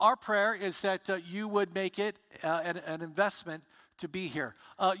our prayer is that you would make it an investment to be here.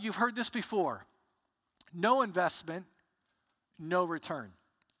 You've heard this before. No investment, no return.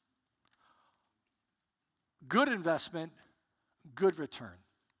 Good investment, good return.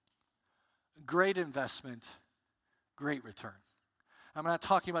 Great investment, great return. I'm not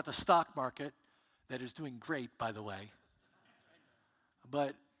talking about the stock market that is doing great, by the way.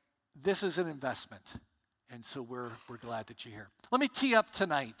 But this is an investment, and so we're glad that you're here. Let me tee up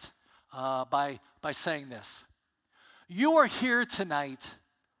tonight by saying this. You are here tonight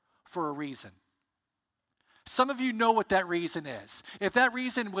for a reason. Some of you know what that reason is. If that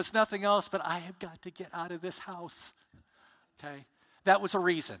reason was nothing else but I have got to get out of this house, okay, that was a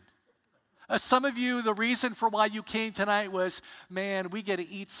reason. Some of you, the reason for why you came tonight was, man, we get to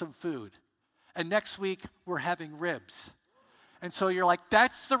eat some food. And next week, we're having ribs. And so you're like,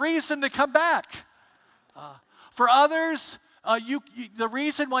 that's the reason to come back. For others, the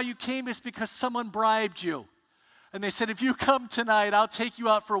reason why you came is because someone bribed you. And they said, if you come tonight, I'll take you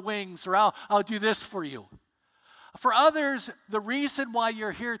out for wings, or I'll do this for you. For others, the reason why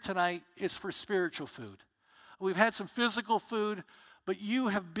you're here tonight is for spiritual food. We've had some physical food, but you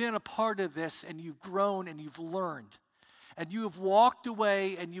have been a part of this, and you've grown, and you've learned. And you have walked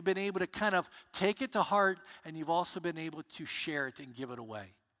away, and you've been able to kind of take it to heart, and you've also been able to share it and give it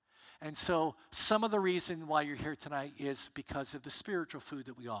away. And so some of the reason why you're here tonight is because of the spiritual food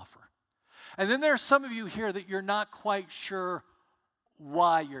that we offer. And then there are some of you here that you're not quite sure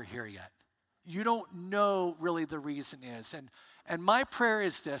why you're here yet. You don't know really the reason is. And my prayer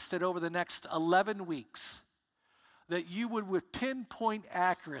is this, that over the next 11 weeks, that you would, with pinpoint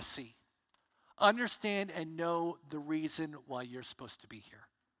accuracy, understand and know the reason why you're supposed to be here.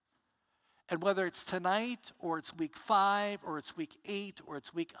 And whether it's tonight, or it's week 5, or it's week 8, or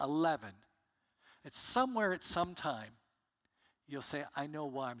it's week 11, it's somewhere at some time, you'll say, I know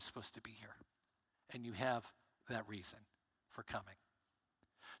why I'm supposed to be here. And you have that reason for coming.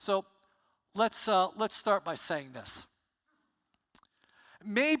 So let's start by saying this.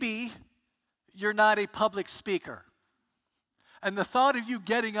 Maybe you're not a public speaker. And the thought of you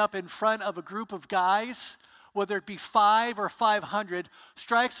getting up in front of a group of guys, whether it be 5 or 500,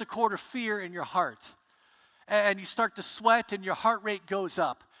 strikes a chord of fear in your heart. And you start to sweat and your heart rate goes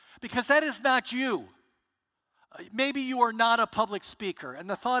up. Because that is not you. Maybe you are not a public speaker. And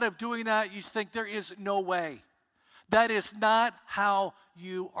the thought of doing that, you think there is no way. That is not how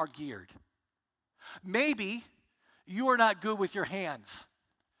you are geared. Maybe you are not good with your hands.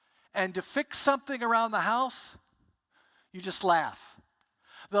 And to fix something around the house, you just laugh.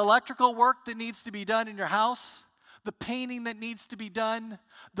 The electrical work that needs to be done in your house, the painting that needs to be done,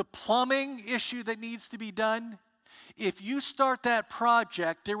 the plumbing issue that needs to be done, if you start that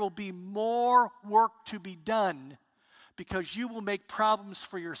project, there will be more work to be done because you will make problems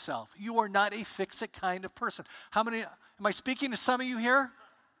for yourself. You are not a fix-it kind of person. Am I speaking to some of you here?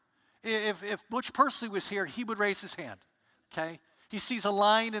 If Butch Pursley was here, he would raise his hand, okay? He sees a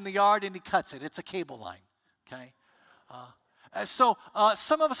line in the yard and he cuts it. It's a cable line, okay? So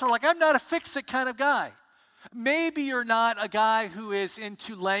some of us are like, I'm not a fix-it kind of guy. Maybe you're not a guy who is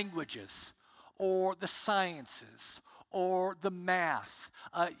into languages or the sciences or the math.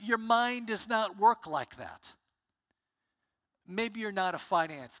 Your mind does not work like that. Maybe you're not a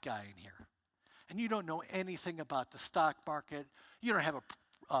finance guy in here, and you don't know anything about the stock market. You don't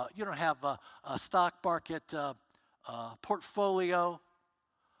have a stock market portfolio.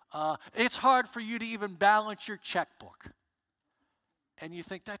 It's hard for you to even balance your checkbook. And you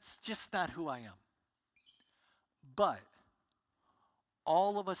think, that's just not who I am. But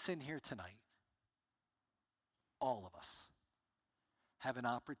all of us in here tonight, all of us, have an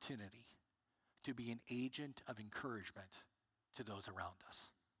opportunity to be an agent of encouragement to those around us.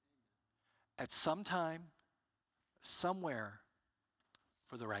 At some time, somewhere,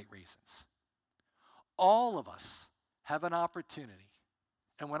 for the right reasons. All of us have an opportunity.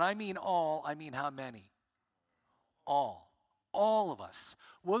 And when I mean all, I mean how many? All of us.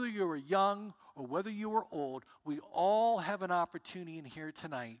 Whether you were young or whether you were old, we all have an opportunity in here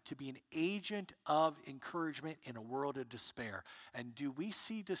tonight to be an agent of encouragement in a world of despair. And do we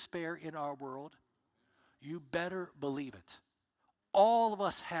see despair in our world? You better believe it. All of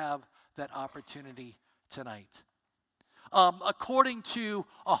us have that opportunity tonight. According to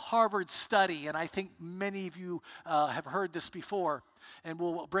a Harvard study, and I think many of you have heard this before, and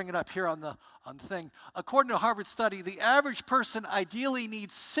we'll bring it up here on the thing. According to a Harvard study, the average person ideally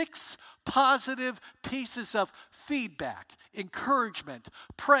needs 6 positive pieces of feedback, encouragement,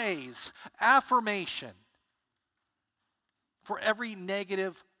 praise, affirmation for every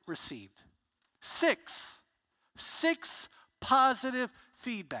negative received. 6 positive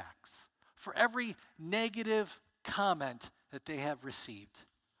feedbacks, for every negative comment that they have received.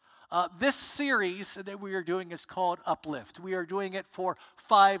 This series that we are doing is called Uplift. We are doing it for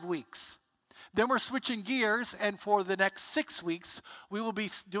 5 weeks. Then we're switching gears, and for the next 6 weeks, we will be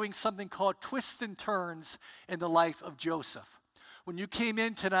doing something called Twists and Turns in the life of Joseph. When you came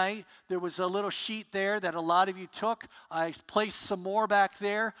in tonight, there was a little sheet there that a lot of you took. I placed some more back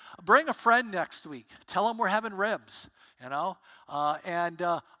there. Bring a friend next week. Tell them we're having ribs, and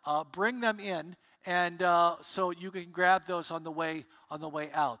bring them in, and so you can grab those on the way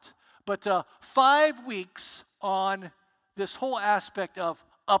out. But 5 weeks on this whole aspect of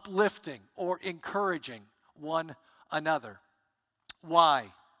uplifting or encouraging one another.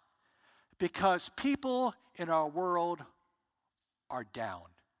 Why? Because people in our world are down.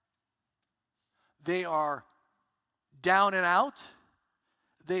 They are down and out.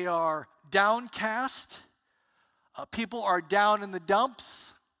 They are downcast. People are down in the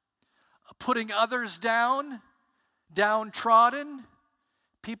dumps, putting others down, downtrodden.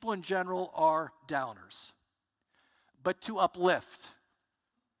 People in general are downers. But to uplift,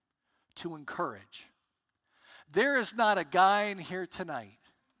 to encourage. There is not a guy in here tonight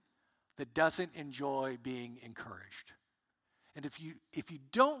that doesn't enjoy being encouraged. And if you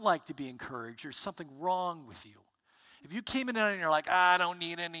don't like to be encouraged, there's something wrong with you. If you came in and you're like, I don't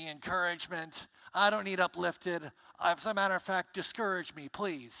need any encouragement, I don't need uplifted, as a matter of fact, discourage me,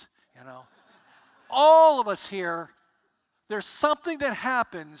 please, All of us here, there's something that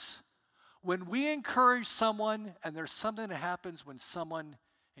happens when we encourage someone, and there's something that happens when someone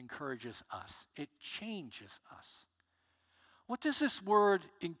encourages us. It changes us. What does this word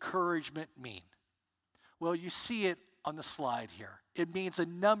encouragement mean? Well, you see it on the slide here. It means a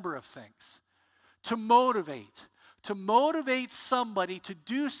number of things. To motivate somebody to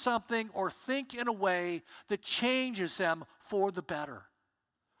do something or think in a way that changes them for the better.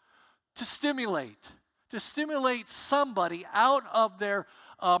 To stimulate somebody out of their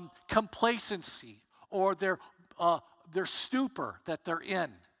complacency or their stupor that they're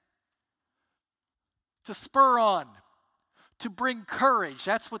in. To spur on, to bring courage.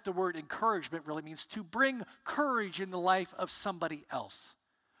 That's what the word encouragement really means, to bring courage in the life of somebody else.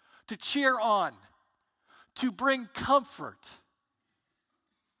 To cheer on, to bring comfort.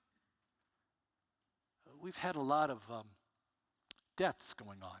 We've had a lot of deaths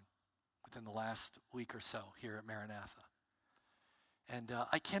going on within the last week or so here at Maranatha. And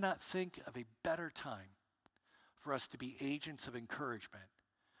I cannot think of a better time for us to be agents of encouragement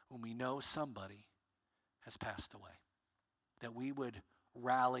when we know somebody has passed away, that we would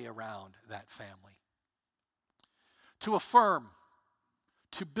rally around that family. To affirm,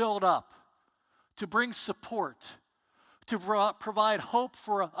 to build up, to bring support, to provide hope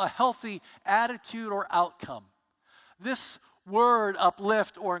for a healthy attitude or outcome. This word,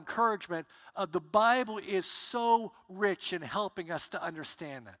 uplift or encouragement, the Bible is so rich in helping us to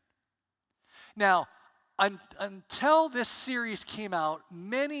understand that. Now, until this series came out,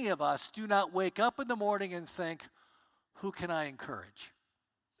 many of us do not wake up in the morning and think, who can I encourage?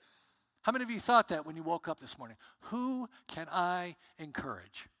 How many of you thought that when you woke up this morning? Who can I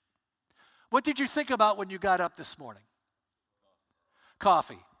encourage? What did you think about when you got up this morning?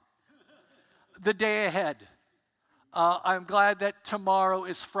 Coffee. The day ahead. I'm glad that tomorrow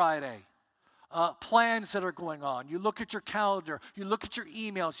is Friday. Plans that are going on. You look at your calendar, you look at your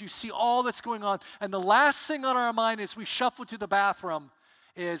emails, you see all that's going on, and the last thing on our mind as we shuffle to the bathroom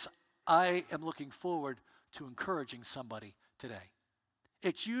is, I am looking forward to encouraging somebody today.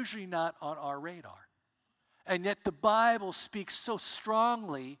 It's usually not on our radar. And yet the Bible speaks so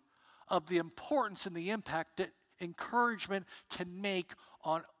strongly of the importance and the impact that encouragement can make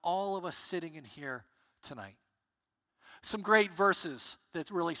on all of us sitting in here tonight. Some great verses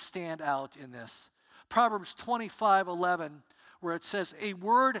that really stand out in this. Proverbs 25:11, where it says, a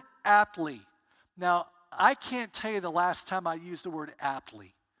word aptly. Now, I can't tell you the last time I used the word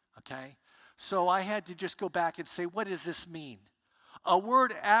aptly, okay? So I had to just go back and say, what does this mean? A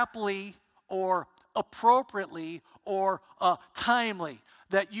word aptly or appropriately or timely.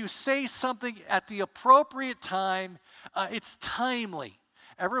 That you say something at the appropriate time, it's timely.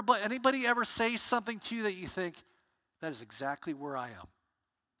 Anybody ever say something to you that you think, that is exactly where I am.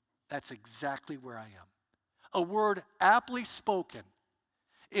 That's exactly where I am. A word aptly spoken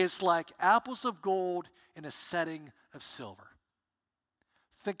is like apples of gold in a setting of silver.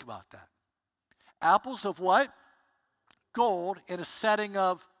 Think about that. Apples of what? Gold in a setting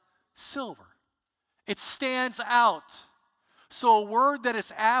of silver. It stands out. So a word that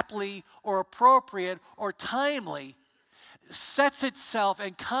is aptly or appropriate or timely sets itself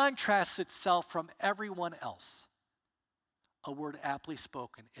and contrasts itself from everyone else. a word aptly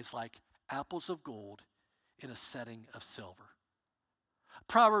spoken is like apples of gold in a setting of silver.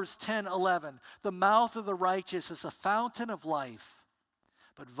 Proverbs 10:11, the mouth of the righteous is a fountain of life,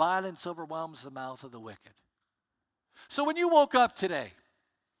 but violence overwhelms the mouth of the wicked. So when you woke up today,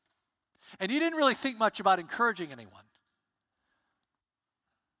 and you didn't really think much about encouraging anyone,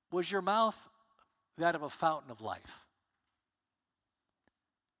 was your mouth that of a fountain of life?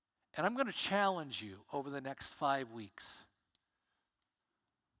 And I'm going to challenge you over the next 5 weeks.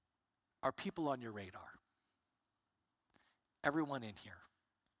 Are people on your radar? Everyone in here,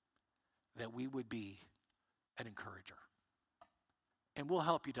 that we would be an encourager. And we'll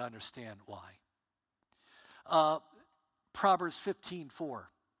help you to understand why. Proverbs 15:4.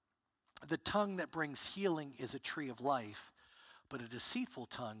 The tongue that brings healing is a tree of life, but a deceitful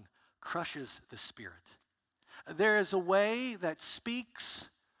tongue crushes the spirit. There is a way that speaks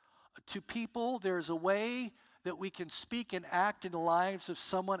to people. There is a way that we can speak and act in the lives of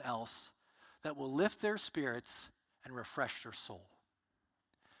someone else that will lift their spirits and refresh their soul.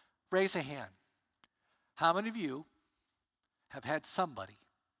 Raise a hand. How many of you have had somebody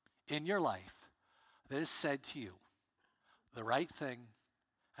in your life that has said to you the right thing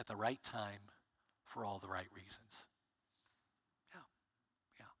at the right time for all the right reasons?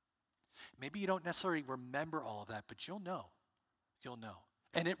 Yeah. Maybe you don't necessarily remember all of that, but you'll know. You'll know.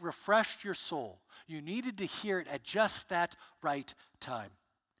 And it refreshed your soul. You needed to hear it at just that right time.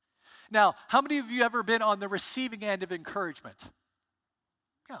 Now, how many of you ever been on the receiving end of encouragement?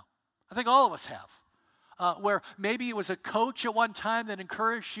 Yeah, I think all of us have. Where maybe it was a coach at one time that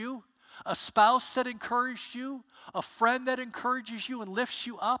encouraged you, a spouse that encouraged you, a friend that encourages you and lifts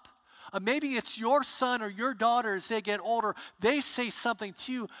you up. Maybe it's your son or your daughter as they get older. They say something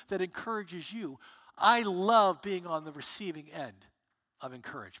to you that encourages you. I love being on the receiving end of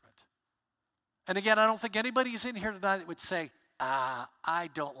encouragement. And again, I don't think anybody's in here tonight that would say, I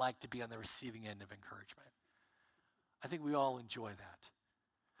don't like to be on the receiving end of encouragement. I think we all enjoy that.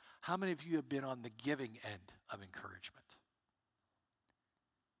 How many of you have been on the giving end of encouragement?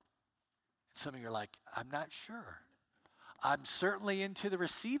 Some of you are like, I'm not sure. I'm certainly into the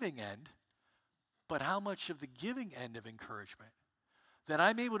receiving end, but how much of the giving end of encouragement? That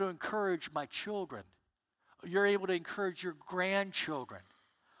I'm able to encourage my children. You're able to encourage your grandchildren.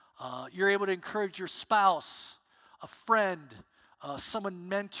 You're able to encourage your spouse, a friend, someone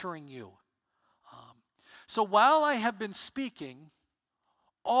mentoring you. So while I have been speaking,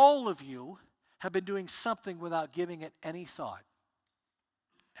 all of you have been doing something without giving it any thought.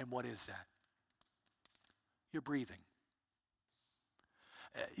 And what is that? You're breathing.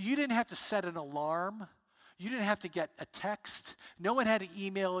 You didn't have to set an alarm. You didn't have to get a text. No one had to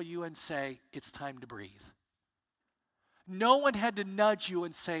email you and say, it's time to breathe. No one had to nudge you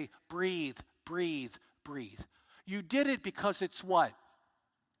and say, breathe, breathe, breathe. You did it because it's what?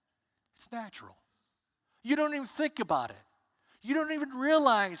 It's natural. You don't even think about it. You don't even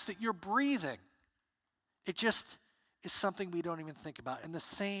realize that you're breathing. It just is something we don't even think about. And the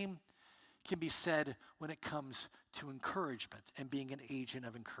same can be said when it comes to encouragement and being an agent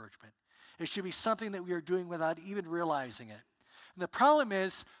of encouragement. It should be something that we are doing without even realizing it. And the problem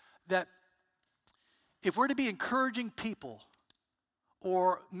is that if we're to be encouraging people,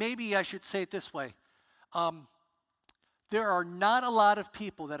 or maybe I should say it this way, there are not a lot of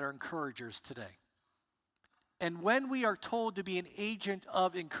people that are encouragers today. And when we are told to be an agent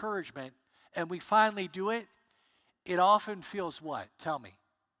of encouragement and we finally do it, it often feels what? Tell me.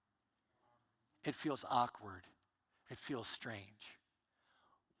 It feels awkward. It feels strange.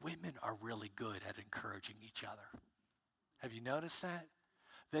 Women are really good at encouraging each other. Have you noticed that?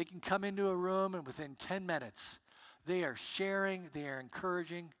 They can come into a room and within 10 minutes, they are sharing, they are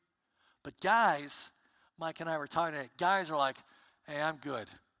encouraging. But guys, Mike and I were talking about it, guys are like, hey, I'm good.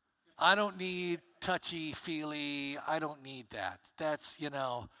 I don't need touchy-feely. I don't need that. That's,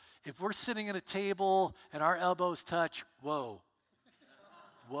 if we're sitting at a table and our elbows touch, whoa.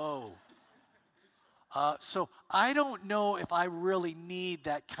 Whoa. So I don't know if I really need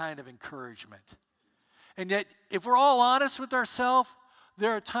that kind of encouragement. And yet, if we're all honest with ourselves,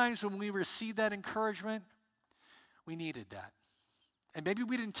 there are times when we receive that encouragement, we needed that. And maybe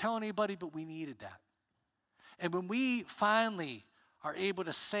we didn't tell anybody, but we needed that. And when we finally are able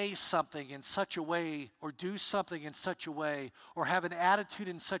to say something in such a way, or do something in such a way, or have an attitude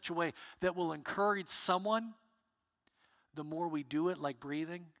in such a way that will encourage someone, the more we do it, like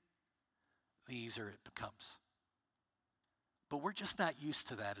breathing, the easier it becomes. But we're just not used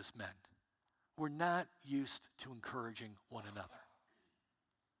to that as men. We're not used to encouraging one another.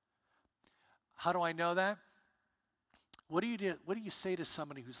 How do I know that? What do you say to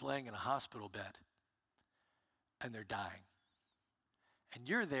somebody who's laying in a hospital bed and they're dying? And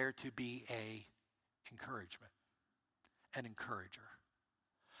you're there to be an encourager.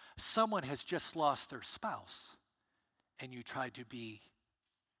 Someone has just lost their spouse, and you try to be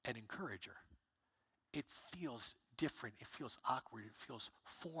an encourager. It feels different. It feels awkward. It feels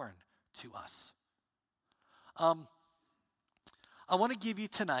foreign to us. I want to give you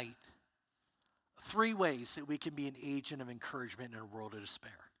tonight 3 ways that we can be an agent of encouragement in a world of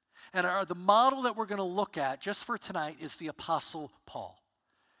despair. And the model that we're going to look at just for tonight is the Apostle Paul,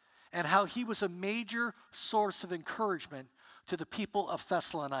 and how he was a major source of encouragement to the people of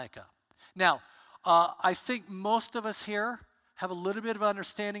Thessalonica. Now, I think most of us here have a little bit of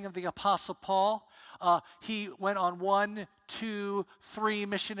understanding of the Apostle Paul. He went on 1, 2, 3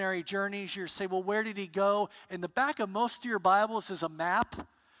 missionary journeys. You say, well, where did he go? In the back of most of your Bibles is a map,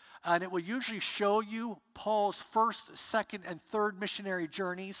 and it will usually show you Paul's first, second, and third missionary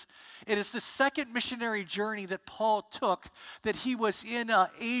journeys. It is the second missionary journey that Paul took, that he was in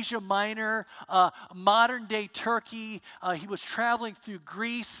Asia Minor, modern-day Turkey. He was traveling through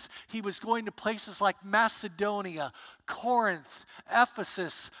Greece. He was going to places like Macedonia, Corinth,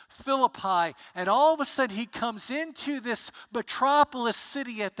 Ephesus, Philippi, and all of a sudden he comes into this metropolis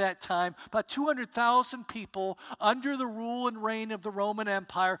city at that time, about 200,000 people under the rule and reign of the Roman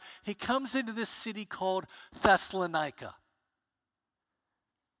Empire. He comes into this city called Thessalonica.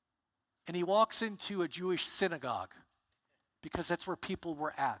 And he walks into a Jewish synagogue, because that's where people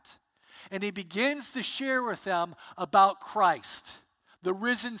were at. And he begins to share with them about Christ, the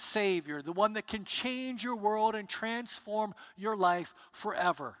risen Savior, the one that can change your world and transform your life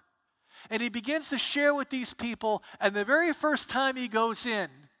forever. And he begins to share with these people, and the very first time he goes in,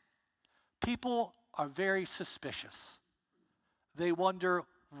 people are very suspicious. They wonder,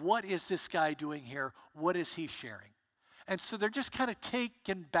 what is this guy doing here? What is he sharing? And so they're just kind of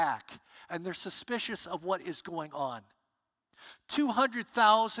taken back, and they're suspicious of what is going on.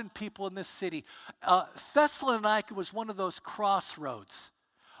 200,000 people in this city. Thessalonica was one of those crossroads,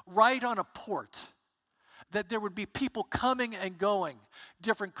 right on a port, that there would be people coming and going,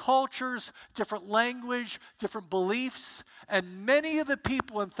 different cultures, different language, different beliefs, and many of the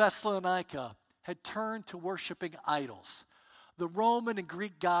people in Thessalonica had turned to worshiping idols, the Roman and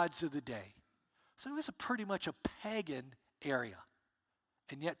Greek gods of the day. So it was pretty much a pagan area.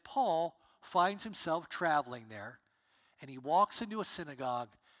 And yet Paul finds himself traveling there, and he walks into a synagogue,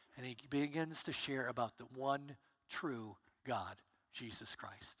 and he begins to share about the one true God, Jesus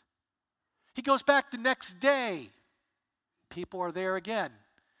Christ. He goes back the next day. People are there again.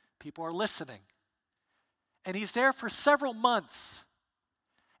 People are listening. And he's there for several months.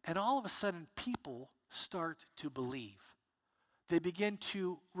 And all of a sudden, people start to believe. They begin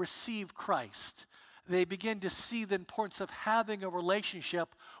to receive Christ. They begin to see the importance of having a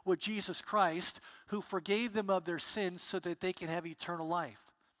relationship with Jesus Christ, who forgave them of their sins so that they can have eternal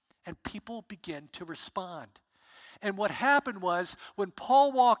life. And people begin to respond. And what happened was, when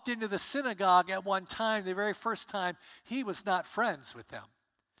Paul walked into the synagogue at one time, the very first time, he was not friends with them.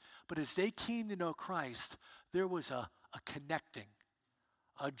 But as they came to know Christ, there was a connecting,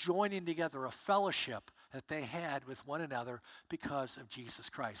 a joining together, a fellowship that they had with one another because of Jesus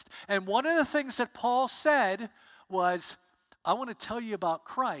Christ. And one of the things that Paul said was, I want to tell you about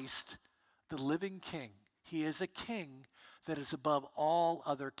Christ, the living King. He is a king that is above all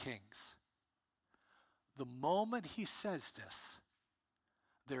other kings. The moment he says this,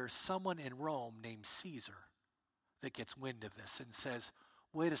 there's someone in Rome named Caesar that gets wind of this and says,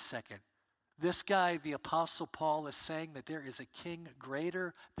 wait a second, this guy, the Apostle Paul, is saying that there is a king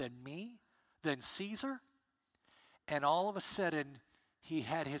greater than me, than Caesar? And all of a sudden, he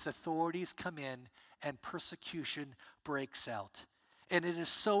had his authorities come in, and persecution breaks out. And it is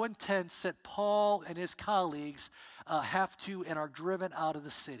so intense that Paul and his colleagues have to and are driven out of the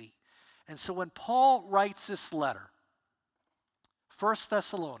city. And so when Paul writes this letter, 1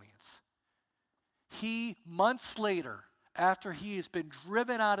 Thessalonians, he, months later, after he has been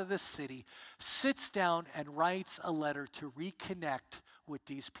driven out of this city, sits down and writes a letter to reconnect with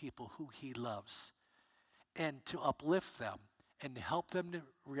these people who he loves, and to uplift them and to help them to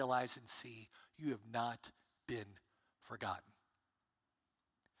realize and see, you have not been forgotten.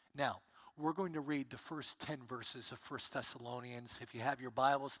 Now, we're going to read the first 10 verses of 1 Thessalonians. If you have your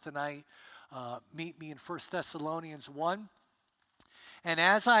Bibles tonight, meet me in 1 Thessalonians 1. And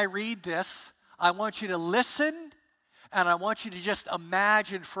as I read this, I want you to listen, and I want you to just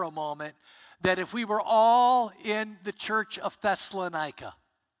imagine for a moment that if we were all in the church of Thessalonica,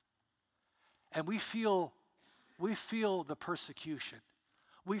 and we feel the persecution,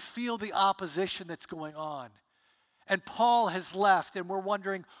 we feel the opposition that's going on, and Paul has left, and we're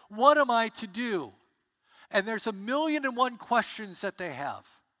wondering, what am I to do? And there's 1,000,001 questions that they have.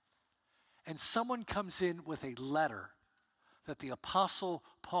 And someone comes in with a letter that the Apostle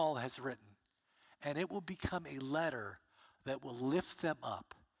Paul has written. And it will become a letter that will lift them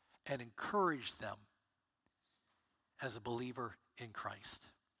up and encourage them as a believer in Christ.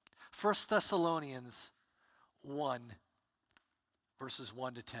 1 Thessalonians 1, verses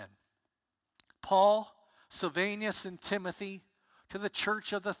 1 to 10. Paul, Silvanus, and Timothy, to the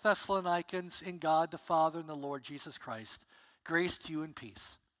church of the Thessalonians in God the Father and the Lord Jesus Christ, grace to you and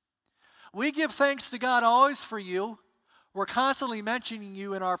peace. We give thanks to God always for you. We're constantly mentioning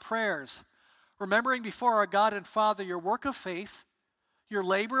you in our prayers, remembering before our God and Father your work of faith, your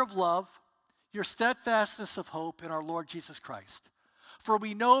labor of love, your steadfastness of hope in our Lord Jesus Christ. For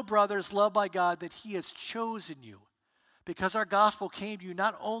we know, brothers, loved by God, that he has chosen you, because our gospel came to you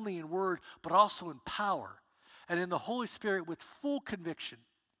not only in word, but also in power, and in the Holy Spirit with full conviction.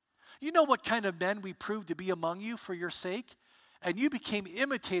 You know what kind of men we proved to be among you for your sake, and you became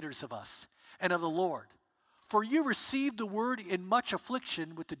imitators of us and of the Lord. For you received the word in much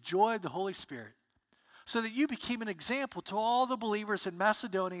affliction with the joy of the Holy Spirit, so that you became an example to all the believers in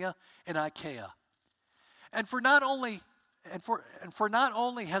Macedonia and Achaia. For not only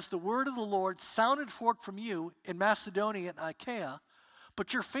has the word of the Lord sounded forth from you in Macedonia and Achaia,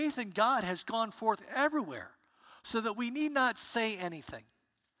 but your faith in God has gone forth everywhere, so that we need not say anything.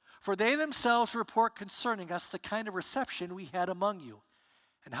 For they themselves report concerning us the kind of reception we had among you,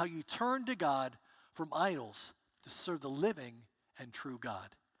 and how you turned to God from idols to serve the living and true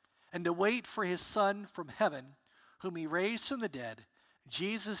God, and to wait for his Son from heaven, whom he raised from the dead,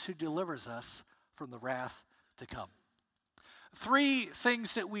 Jesus, who delivers us from the wrath to come. 3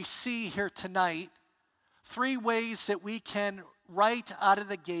 things that we see here tonight, 3 ways that we can right out of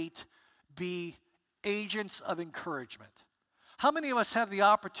the gate be agents of encouragement. How many of us have the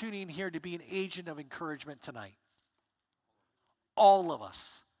opportunity in here to be an agent of encouragement tonight? All of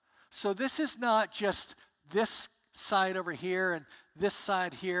us. So this is not just this side over here and this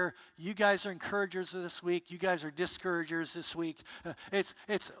side here. You guys are encouragers this week. You guys are discouragers this week.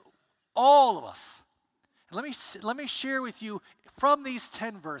 It's all of us. Let me share with you from these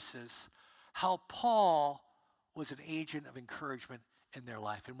 10 verses how Paul was an agent of encouragement in their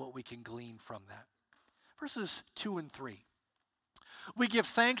life and what we can glean from that. Verses 2 and 3. We give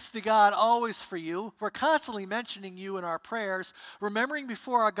thanks to God always for you. We're constantly mentioning you in our prayers, remembering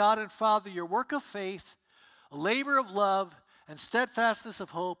before our God and Father your work of faith, labor of love, and steadfastness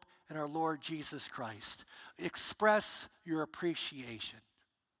of hope in our Lord Jesus Christ. Express your appreciation.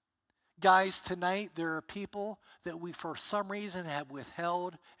 Guys, tonight there are people that we for some reason have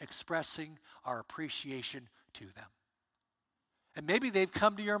withheld expressing our appreciation to them. And maybe they've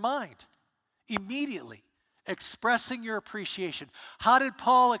come to your mind immediately, expressing your appreciation. How did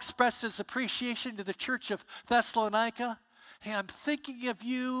Paul express his appreciation to the church of Thessalonica? Hey, I'm thinking of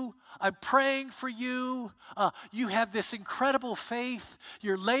you. I'm praying for you. You have this incredible faith,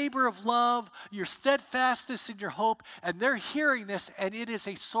 your labor of love, your steadfastness in your hope. And they're hearing this, and it is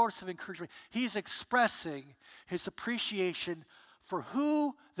a source of encouragement. He's expressing his appreciation for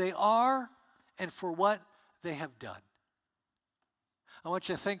who they are and for what they have done. I want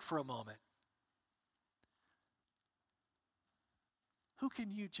you to think for a moment. Who can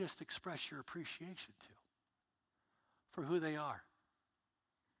you just express your appreciation to? For who they are,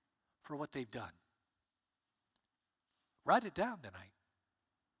 for what they've done. Write it down tonight.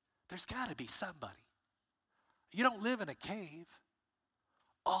 There's got to be somebody. You don't live in a cave.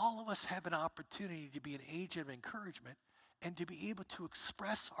 All of us have an opportunity to be an agent of encouragement and to be able to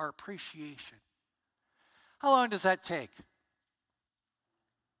express our appreciation. How long does that take?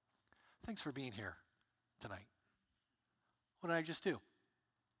 Thanks for being here tonight. What did I just do?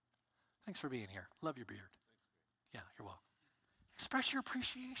 Thanks for being here. Love your beard. Yeah, you're welcome. Express your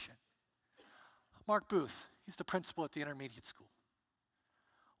appreciation. Mark Booth, he's the principal at the intermediate school.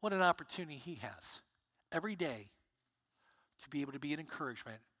 What an opportunity he has every day to be able to be an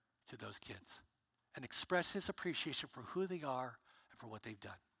encouragement to those kids and express his appreciation for who they are and for what they've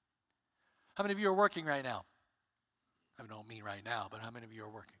done. How many of you are working right now? I don't mean right now, but how many of you are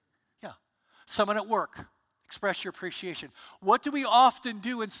working? Yeah. Someone at work. Express your appreciation. What do we often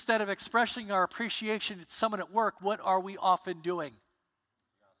do instead of expressing our appreciation to someone at work? What are we often doing?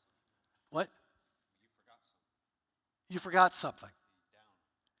 What? You forgot something.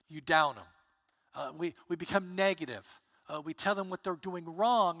 You down them. We become negative. We tell them what they're doing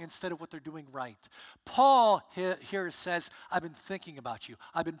wrong instead of what they're doing right. Paul here says, I've been thinking about you.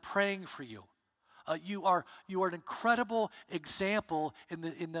 I've been praying for you. You are an incredible example in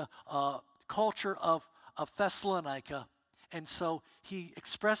the culture of Thessalonica, And so he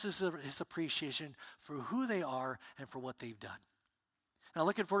expresses his appreciation for who they are and for what they've done. Now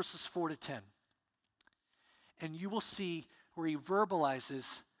look at verses 4 to 10. And you will see where he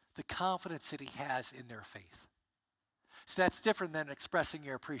verbalizes the confidence that he has in their faith. So that's different than expressing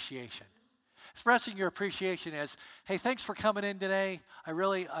your appreciation. Expressing your appreciation is, hey, thanks for coming in today. I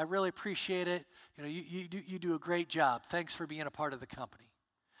really appreciate it. You know, you do a great job. Thanks for being a part of the company.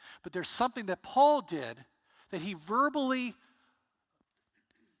 But there's something that Paul did that he verbally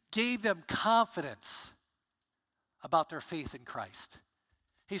gave them confidence about their faith in Christ.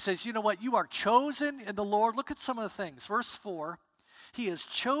 He says, you know what? You are chosen in the Lord. Look at some of the things. Verse 4, he has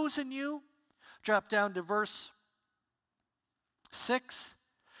chosen you. Drop down to verse 6.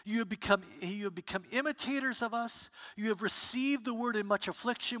 You have become imitators of us. You have received the word in much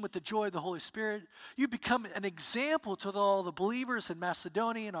affliction with the joy of the Holy Spirit. You become an example to all the believers in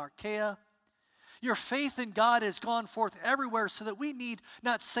Macedonia and Achaia. Your faith in God has gone forth everywhere so that we need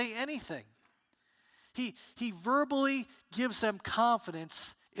not say anything. He verbally gives them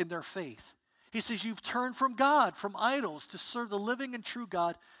confidence in their faith. He says, you've turned from God, from idols, to serve the living and true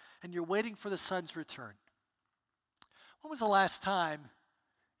God, and you're waiting for the Son's return. When was the last time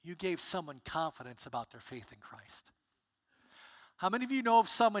you gave someone confidence about their faith in Christ? How many of you know of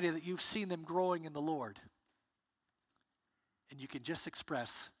somebody that you've seen them growing in the Lord? And you can just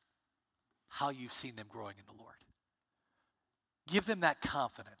express how you've seen them growing in the Lord. Give them that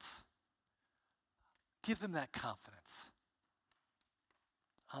confidence. Give them that confidence.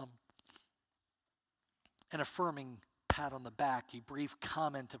 An affirming pat on the back, a brief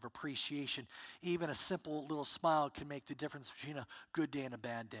comment of appreciation, even a simple little smile can make the difference between a good day and a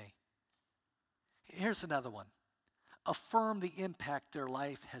bad day. Here's another one. Affirm the impact their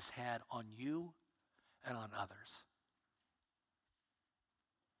life has had on you and on others.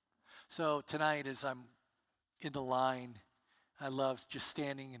 So tonight as I'm in the line, I love just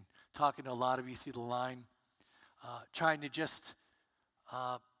standing and talking to a lot of you through the line, trying to just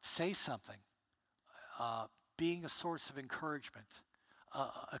say something, being a source of encouragement,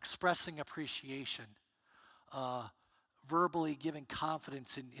 expressing appreciation, verbally giving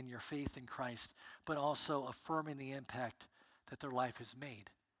confidence in your faith in Christ, but also affirming the impact that their life has made,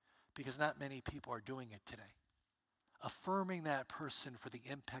 because not many people are doing it today. Affirming that person for the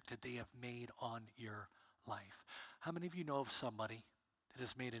impact that they have made on your life. How many of you know of somebody that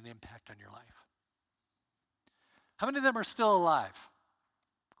has made an impact on your life? How many of them are still alive?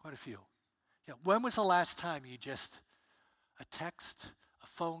 Quite a few. Yeah, when was the last time you just, a text, a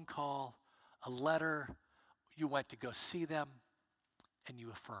phone call, a letter, you went to go see them and you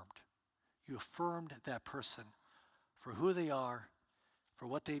affirmed? You affirmed that person for who they are, for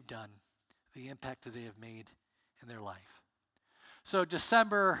what they've done, the impact that they have made in their life. So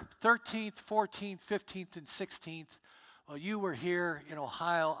December 13th, 14th, 15th, and 16th, while you were here in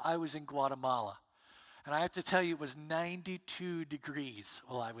Ohio, I was in Guatemala. And I have to tell you, it was 92 degrees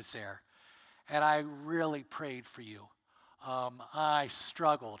while I was there. And I really prayed for you. I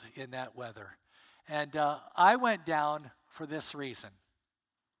struggled in that weather. And I went down for this reason.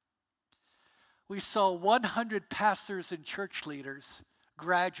 We saw 100 pastors and church leaders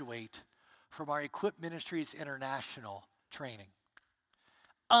graduate from our Equip Ministries International training.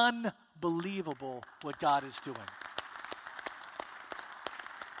 Unbelievable what God is doing.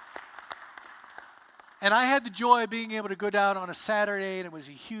 And I had the joy of being able to go down on a Saturday, and it was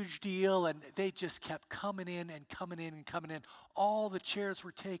a huge deal, and they just kept coming in and coming in and coming in. All the chairs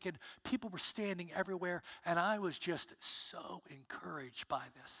were taken. People were standing everywhere, and I was just so encouraged by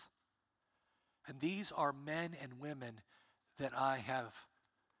this. And these are men and women that I've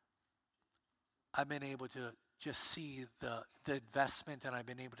been able to just see the investment, and I've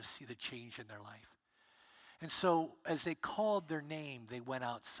been able to see the change in their life. And so as they called their name, they went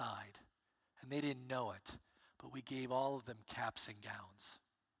outside. And they didn't know it, but we gave all of them caps and gowns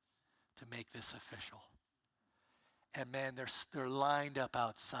to make this official. And man, they're lined up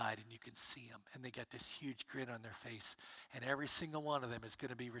outside, and you can see them, and they got this huge grin on their face. And every single one of them is going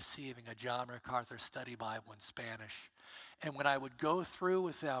to be receiving a John MacArthur Study Bible in Spanish. And when I would go through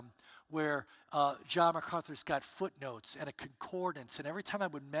with them where John MacArthur's got footnotes and a concordance, and every time I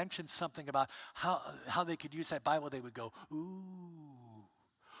would mention something about how they could use that Bible, they would go, ooh.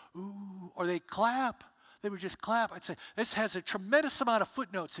 Ooh, or they'd clap. They would just clap. I'd say, this has a tremendous amount of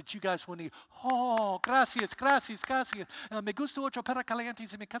footnotes that you guys will need. Oh, gracias. Me gusta mucho perra caliente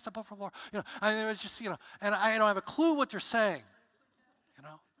y mi casa, por favor. And it was just, and I don't have a clue what they're saying,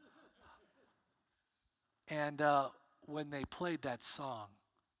 And when they played that song,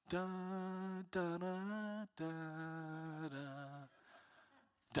 da, da, da, da, da,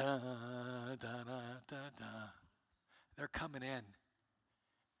 da, da, da, da, da, They're coming in,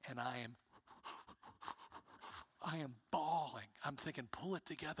 and I am bawling. I'm thinking, pull it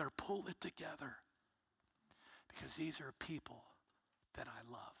together, because these are people that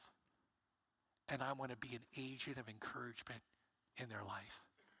I love, and I want to be an agent of encouragement in their life.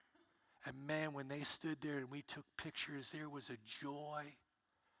 And man, when they stood there and we took pictures, there was a joy,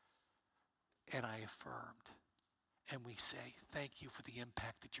 and I affirmed. And we say, thank you for the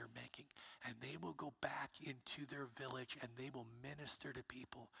impact that you're making. And they will go back into their village and they will minister to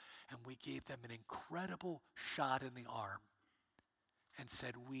people. And we gave them an incredible shot in the arm and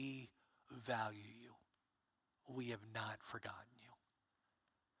said, we value you. We have not forgotten you.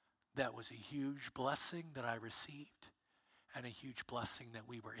 That was a huge blessing that I received and a huge blessing that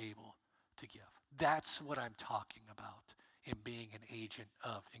we were able to give. That's what I'm talking about in being an agent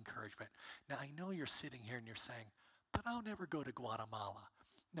of encouragement. Now, I know you're sitting here and you're saying, but I'll never go to Guatemala.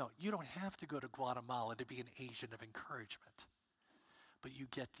 No, you don't have to go to Guatemala to be an agent of encouragement. But you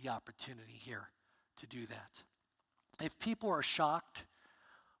get the opportunity here to do that. If people are shocked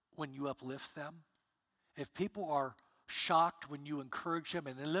when you uplift them, if people are shocked when you encourage them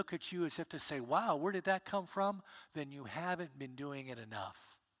and they look at you as if to say, wow, where did that come from? Then you haven't been doing it enough.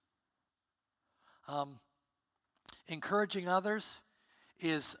 Encouraging others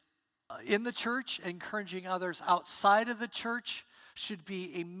is in the church. Encouraging others outside of the church should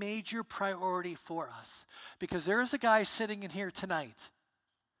be a major priority for us, because there is a guy sitting in here tonight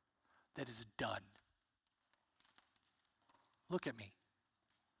that is done. Look at me.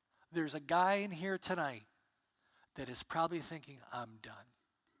 There's a guy in here tonight that is probably thinking, I'm done.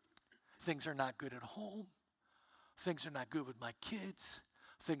 Things are not good at home. Things are not good with my kids.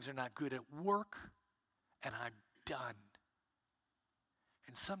 Things are not good at work. And I'm done.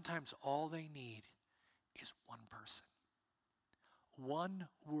 And sometimes all they need is one person. One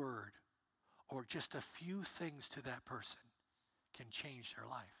word or just a few things to that person can change their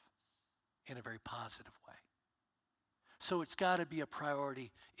life in a very positive way. So it's got to be a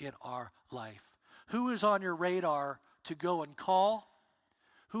priority in our life. Who is on your radar to go and call?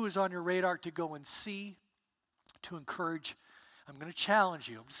 Who is on your radar to go and see, to encourage? I'm going to challenge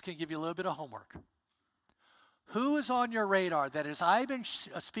you. I'm just going to give you a little bit of homework. Who is on your radar that as I've been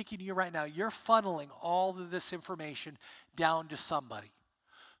speaking to you right now, you're funneling all of this information down to somebody?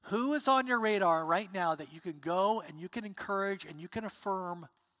 Who is on your radar right now that you can go and you can encourage and you can affirm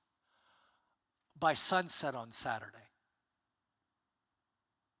by sunset on Saturday?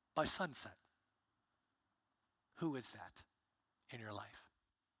 By sunset. Who is that in your life?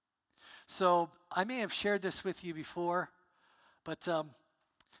 So I may have shared this with you before, but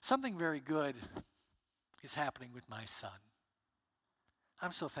something very good is happening with my son.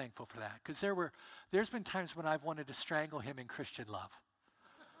 I'm so thankful for that, because there's been times when I've wanted to strangle him in Christian love.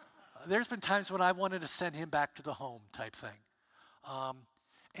 There's been times when I've wanted to send him back to the home type thing.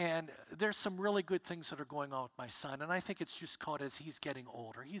 And there's some really good things that are going on with my son, and I think it's just called as he's getting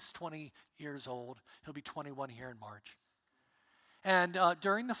older. He's 20 years old. He'll be 21 here in March. And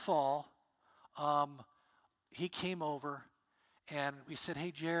during the fall, he came over, and we said, hey,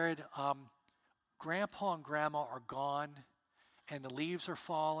 Jared, Grandpa and Grandma are gone, and the leaves are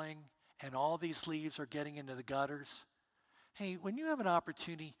falling, and all these leaves are getting into the gutters. Hey, when you have an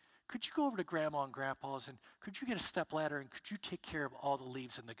opportunity, could you go over to Grandma and Grandpa's, and could you get a stepladder, and could you take care of all the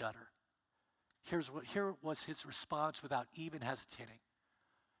leaves in the gutter? Here was his response without even hesitating.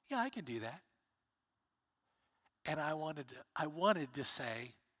 Yeah, I can do that. And I wanted to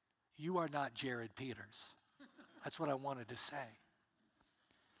say, you are not Jared Peters. That's what I wanted to say.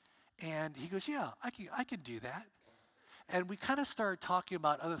 And he goes, yeah, I can do that. And we kind of started talking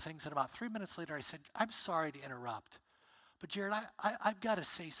about other things, and about 3 minutes later I said, I'm sorry to interrupt, but Jared, I've got to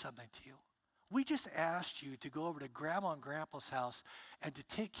say something to you. We just asked you to go over to Grandma and Grandpa's house and to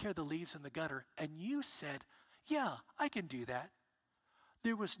take care of the leaves in the gutter, and you said, yeah, I can do that.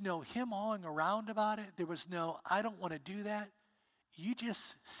 There was no him-hawing around about it. There was no, I don't want to do that. You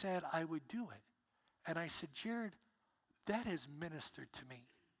just said I would do it. And I said, Jared, that has ministered to me.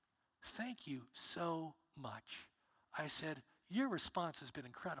 Thank you so much. I said, your response has been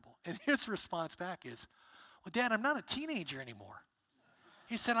incredible. And his response back is, well, Dad, I'm not a teenager anymore.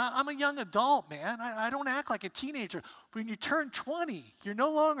 He said, I'm a young adult, man. I don't act like a teenager. When you turn 20, you're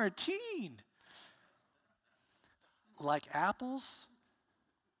no longer a teen. Like apples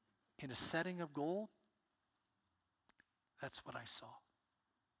in a setting of gold, that's what I saw.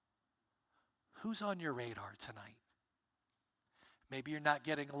 Who's on your radar tonight? Maybe you're not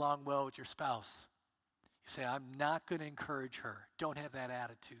getting along well with your spouse. You say, I'm not going to encourage her. Don't have that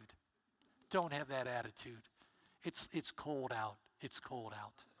attitude. Don't have that attitude. It's cold out. It's cold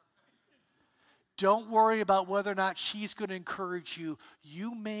out. Don't worry about whether or not she's going to encourage you.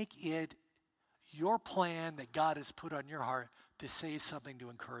 You make it your plan that God has put on your heart to say something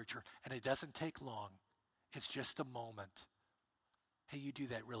to encourage her. And it doesn't take long. It's just a moment. Hey, you do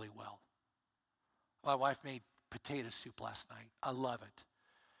that really well. My wife made potato soup last night. I love it.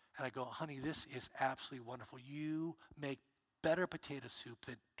 And I go, honey, this is absolutely wonderful. You make better potato soup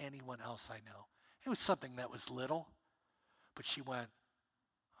than anyone else I know. It was something that was little, but she went,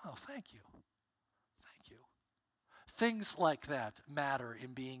 oh, thank you. Thank you. Things like that matter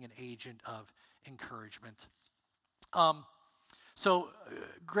in being an agent of encouragement.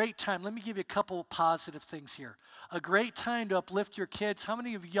 Great time. Let me give you a couple positive things here. A great time to uplift your kids. How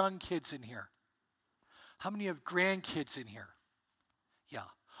many of you have young kids in here? How many have grandkids in here? Yeah.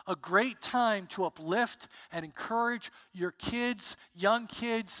 A great time to uplift and encourage your kids, young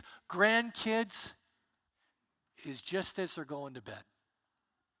kids, grandkids is just as they're going to bed.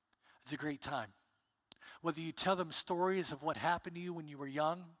 It's a great time. Whether you tell them stories of what happened to you when you were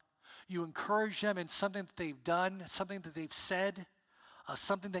young, you encourage them in something that they've done, something that they've said,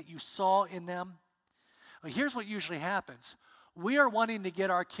 something that you saw in them. Well, here's what usually happens. We are wanting to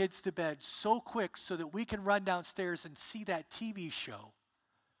get our kids to bed so quick so that we can run downstairs and see that TV show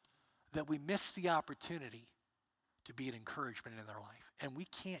that we miss the opportunity to be an encouragement in their life. And we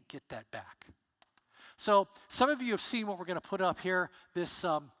can't get that back. So some of you have seen what we're going to put up here, this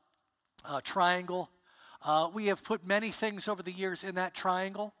triangle. We have put many things over the years in that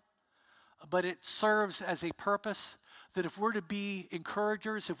triangle, but it serves as a purpose that if we're to be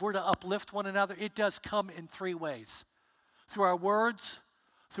encouragers, if we're to uplift one another, it does come in three ways. Through our words,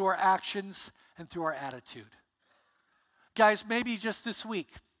 through our actions, and through our attitude. Guys, maybe just this week,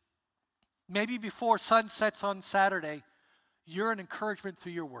 maybe before sun sets on Saturday, you're an encouragement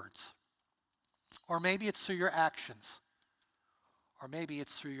through your words. Or maybe it's through your actions. Or maybe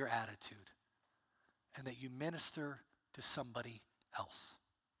it's through your attitude. And that you minister to somebody else.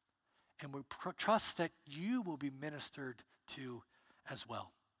 And we trust that you will be ministered to as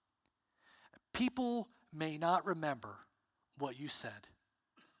well. People may not remember what you said.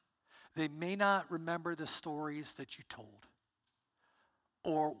 They may not remember the stories that you told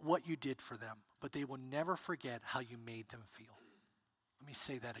or what you did for them, but they will never forget how you made them feel. Let me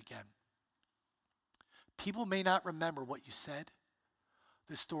say that again. People may not remember what you said,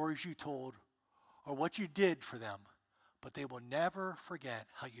 the stories you told, or what you did for them, but they will never forget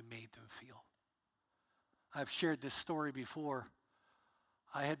how you made them feel. I've shared this story before.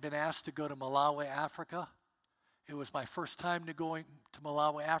 I had been asked to go to Malawi, Africa. It was my first time going to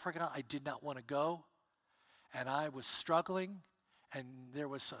Malawi, Africa. I did not want to go, and I was struggling, and there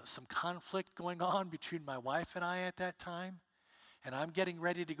was some conflict going on between my wife and I at that time, and I'm getting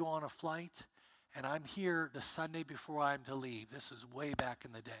ready to go on a flight, and I'm here the Sunday before I'm to leave. This was way back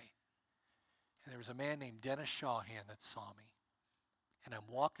in the day. And there was a man named Dennis Shawhan that saw me. And I'm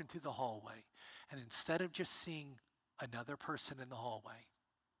walking through the hallway. And instead of just seeing another person in the hallway,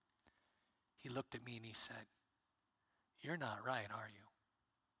 he looked at me and he said, "You're not right, are you?"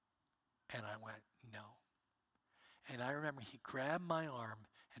 And I went, "No." And I remember he grabbed my arm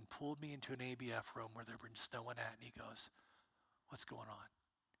and pulled me into an ABF room where there was no one at. And he goes, "What's going on?"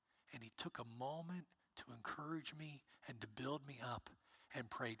 And he took a moment to encourage me and to build me up and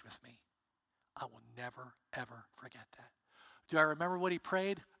prayed with me. I will never, ever forget that. Do I remember what he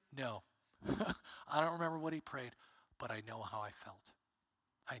prayed? No. I don't remember what he prayed, but I know how I felt.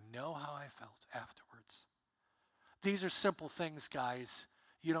 I know how I felt afterwards. These are simple things, guys.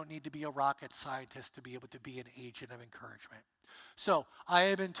 You don't need to be a rocket scientist to be able to be an agent of encouragement. So I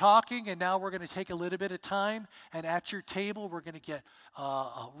have been talking, and now we're going to take a little bit of time, and at your table, we're going to get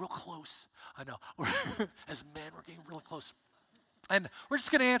real close. I know. As men, we're getting real close. And we're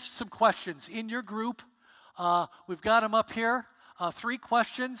just going to answer some questions. In your group, we've got them up here, 3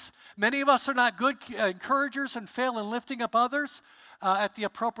 questions. Many of us are not good encouragers and fail in lifting up others at the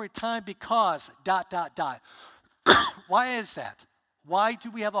appropriate time because ... Why is that? Why do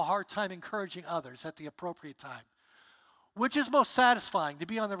we have a hard time encouraging others at the appropriate time? Which is most satisfying, to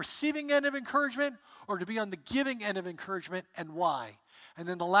be on the receiving end of encouragement or to be on the giving end of encouragement, and why? And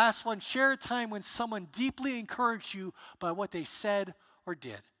then the last one, share a time when someone deeply encouraged you by what they said or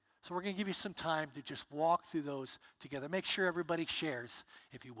did. So we're going to give you some time to just walk through those together. Make sure everybody shares,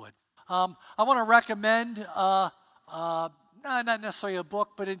 if you would. I want to recommend, not necessarily a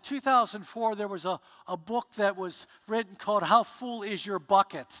book, but in 2004 there was a book that was written called How Full Is Your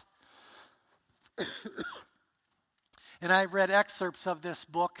Bucket? And I've read excerpts of this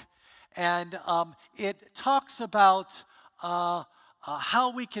book, and it talks about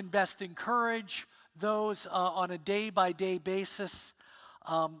how we can best encourage those on a day-by-day basis.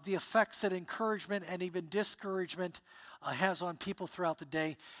 the effects that encouragement and even discouragement has on people throughout the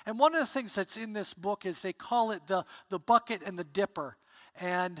day. And one of the things that's in this book is they call it the bucket and the dipper.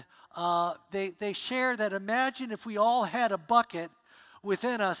 And they share that imagine if we all had a bucket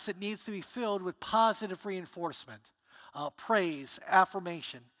within us that needs to be filled with positive reinforcement, praise,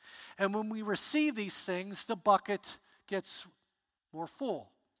 affirmation. And when we receive these things, the bucket gets more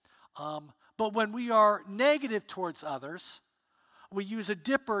full. But when we are negative towards others, we use a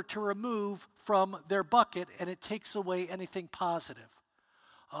dipper to remove from their bucket, and it takes away anything positive.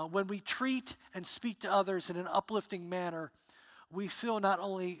 When we treat and speak to others in an uplifting manner, we fill not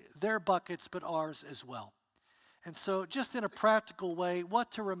only their buckets, but ours as well. And so just in a practical way,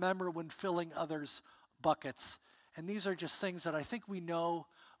 what to remember when filling others' buckets. And these are just things that I think we know,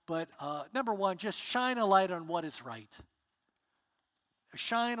 but number one, just shine a light on what is right.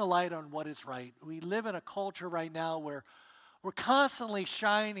 Shine a light on what is right. We live in a culture right now where we're constantly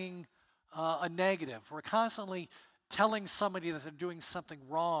shining a negative. We're constantly telling somebody that they're doing something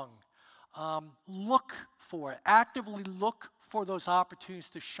wrong. Look for it. Actively look for those opportunities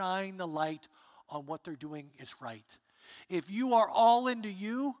to shine the light on what they're doing is right. If you are all into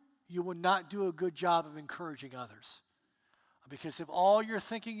you, you will not do a good job of encouraging others. Because if all you're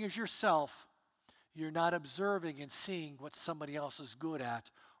thinking is yourself, you're not observing and seeing what somebody else is good at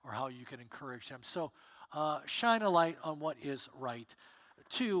or how you can encourage them. So shine a light on what is right.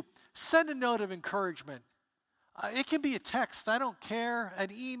 2, send a note of encouragement. It can be a text, I don't care, an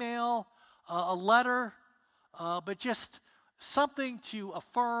email, a letter, but just something to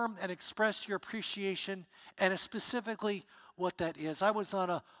affirm and express your appreciation, and specifically what that is. I was on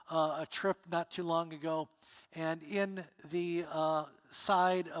a trip not too long ago, and in the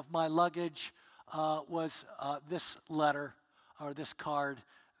side of my luggage was this letter or this card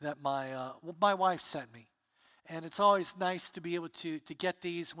that my wife sent me. And it's always nice to be able to get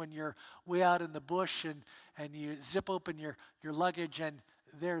these when you're way out in the bush and you zip open your luggage and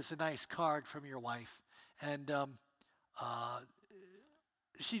there's a nice card from your wife. And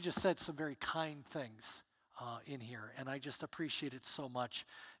she just said some very kind things in here, and I just appreciate it so much.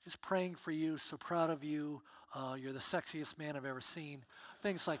 Just praying for you, so proud of you. You're the sexiest man I've ever seen.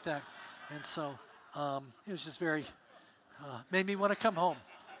 Things like that. And so it was just very, made me want to come home.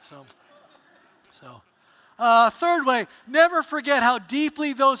 So. Third way, never forget how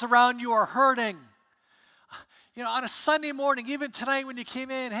deeply those around you are hurting. You know, on a Sunday morning, even tonight when you came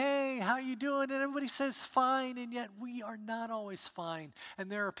in, hey, how you doing? And everybody says fine, and yet we are not always fine. And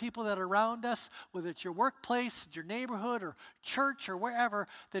there are people that are around us, whether it's your workplace, your neighborhood, or church, or wherever,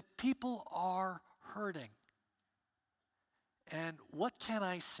 that people are hurting. And what can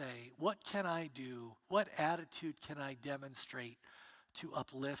I say? What can I do? What attitude can I demonstrate to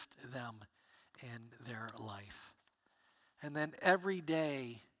uplift them in their life? And then every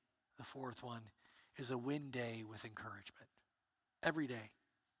day, the fourth one, is a win day with encouragement. Every day.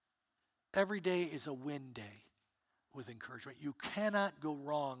 Every day is a win day with encouragement. You cannot go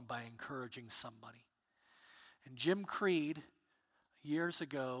wrong by encouraging somebody. And Jim Creed, years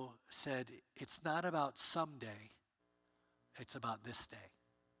ago, said, it's not about someday, it's about this day.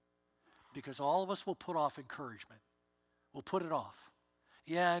 Because all of us will put off encouragement. We'll put it off.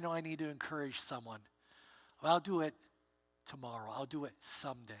 Yeah, I know I need to encourage someone. Well, I'll do it tomorrow. I'll do it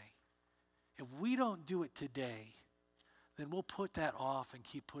someday. If we don't do it today, then we'll put that off and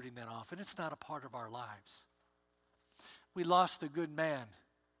keep putting that off, and it's not a part of our lives. We lost a good man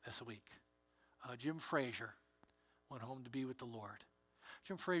this week. Jim Frazier went home to be with the Lord.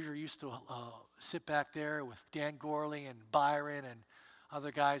 Jim Frazier used to sit back there with Dan Gorley and Byron and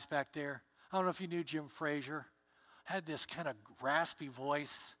other guys back there. I don't know if you knew Jim Frazier. Had this kind of raspy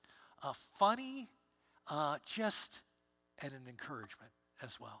voice, funny, just and an encouragement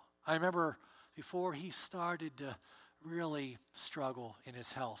as well. I remember before he started to really struggle in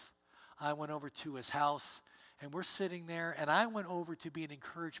his health, I went over to his house, and we're sitting there, and I went over to be an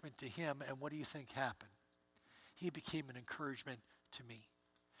encouragement to him, and what do you think happened? He became an encouragement to me.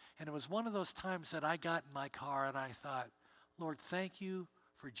 And it was one of those times that I got in my car, and I thought, Lord, thank you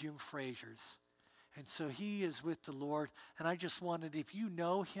for Jim Frazier's. And so he is with the Lord, and I just wanted, if you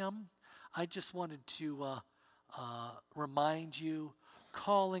know him, I just wanted to remind you,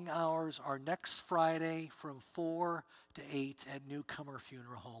 calling hours are next Friday from 4 to 8 at Newcomer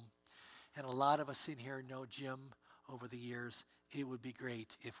Funeral Home. And a lot of us in here know Jim over the years. It would be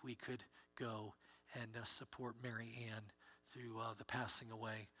great if we could go and support Mary Ann through the passing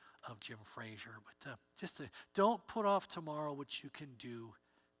away of Jim Frazier. But don't put off tomorrow what you can do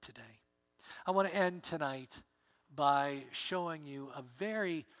today. I want to end tonight by showing you a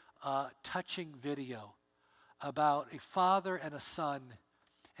very touching video about a father and a son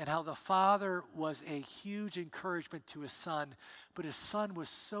and how the father was a huge encouragement to his son, but his son was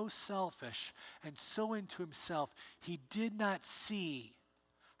so selfish and so into himself, he did not see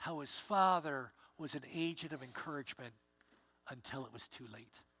how his father was an agent of encouragement until it was too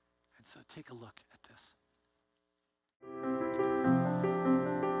late. And so take a look at this.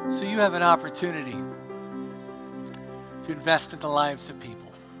 So you have an opportunity to invest in the lives of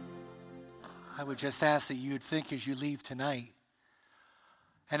people. I would just ask that you would think as you leave tonight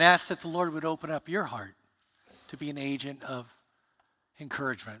and ask that the Lord would open up your heart to be an agent of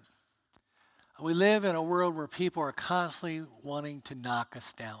encouragement. We live in a world where people are constantly wanting to knock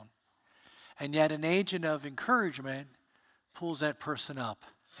us down. And yet an agent of encouragement pulls that person up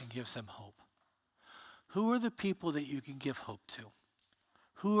and gives them hope. Who are the people that you can give hope to?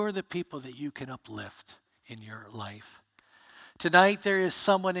 Who are the people that you can uplift in your life? Tonight there is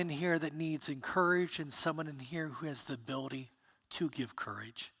someone in here that needs encouraged and someone in here who has the ability to give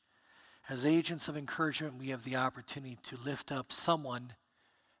courage. As agents of encouragement, we have the opportunity to lift up someone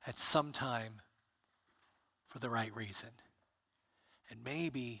at some time for the right reason. And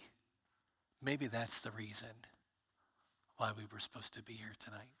maybe that's the reason why we were supposed to be here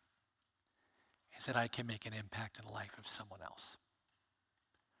tonight, is that I can make an impact in the life of someone else.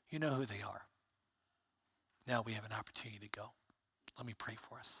 You know who they are. Now we have an opportunity to go. Let me pray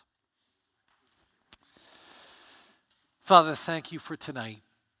for us. Father, thank you for tonight.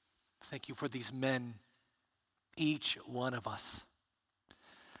 Thank you for these men, each one of us.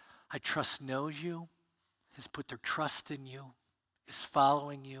 I trust knows you, has put their trust in you, is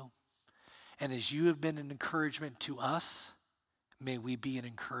following you. And as you have been an encouragement to us, may we be an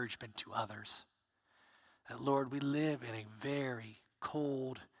encouragement to others. That, Lord, we live in a very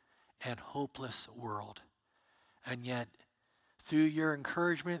cold and hopeless world. And yet, through your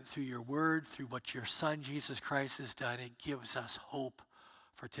encouragement, through your word, through what your Son, Jesus Christ, has done, it gives us hope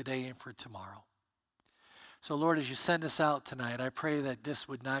for today and for tomorrow. So, Lord, as you send us out tonight, I pray that this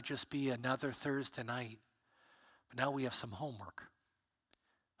would not just be another Thursday night, but now we have some homework.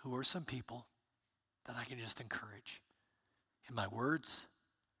 Who are some people that I can just encourage in my words,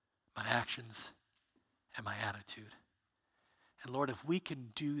 my actions, and my attitude? And Lord, if we can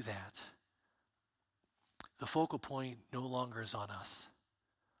do that, the focal point no longer is on us,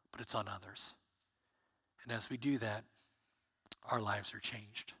 but it's on others. And as we do that, our lives are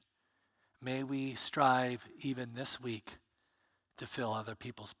changed. May we strive even this week to fill other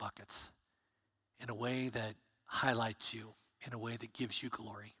people's buckets in a way that highlights you, in a way that gives you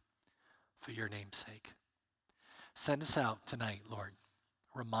glory for your name's sake. Send us out tonight, Lord.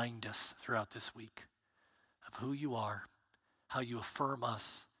 Remind us throughout this week of who you are, how you affirm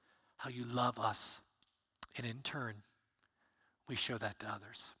us, how you love us, and in turn, we show that to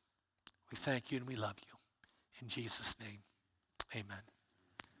others. We thank you and we love you. In Jesus' name, amen.